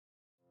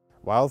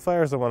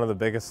Wildfires are one of the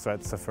biggest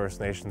threats to First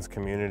Nations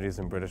communities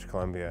in British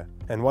Columbia,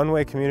 and one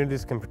way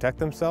communities can protect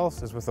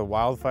themselves is with a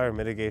wildfire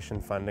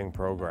mitigation funding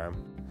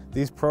program.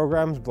 These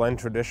programs blend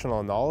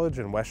traditional knowledge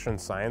and Western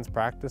science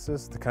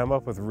practices to come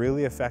up with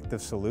really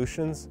effective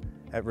solutions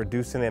at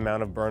reducing the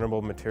amount of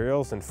burnable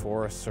materials in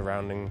forests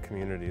surrounding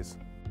communities.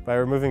 By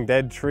removing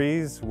dead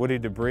trees, woody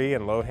debris,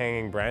 and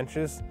low-hanging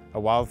branches, a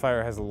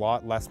wildfire has a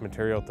lot less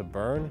material to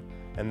burn,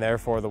 and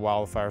therefore the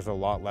wildfires are a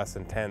lot less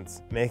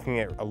intense, making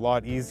it a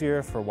lot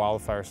easier for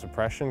wildfire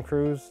suppression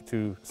crews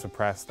to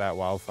suppress that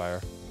wildfire.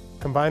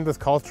 Combined with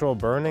cultural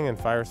burning and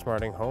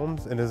fire-smarting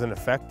homes, it is an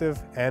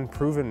effective and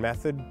proven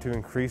method to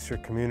increase your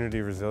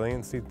community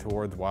resiliency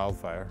towards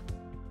wildfire.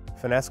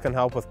 Finesse can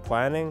help with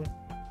planning,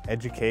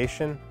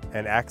 education,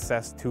 and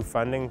access to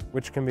funding,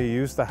 which can be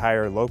used to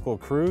hire local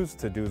crews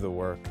to do the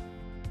work.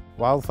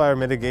 Wildfire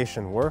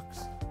mitigation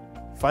works.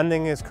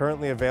 Funding is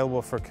currently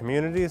available for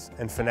communities,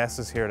 and Finesse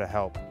is here to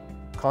help.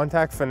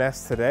 Contact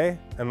Finesse today,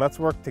 and let's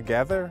work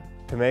together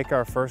to make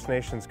our First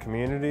Nations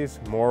communities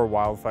more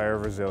wildfire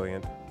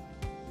resilient.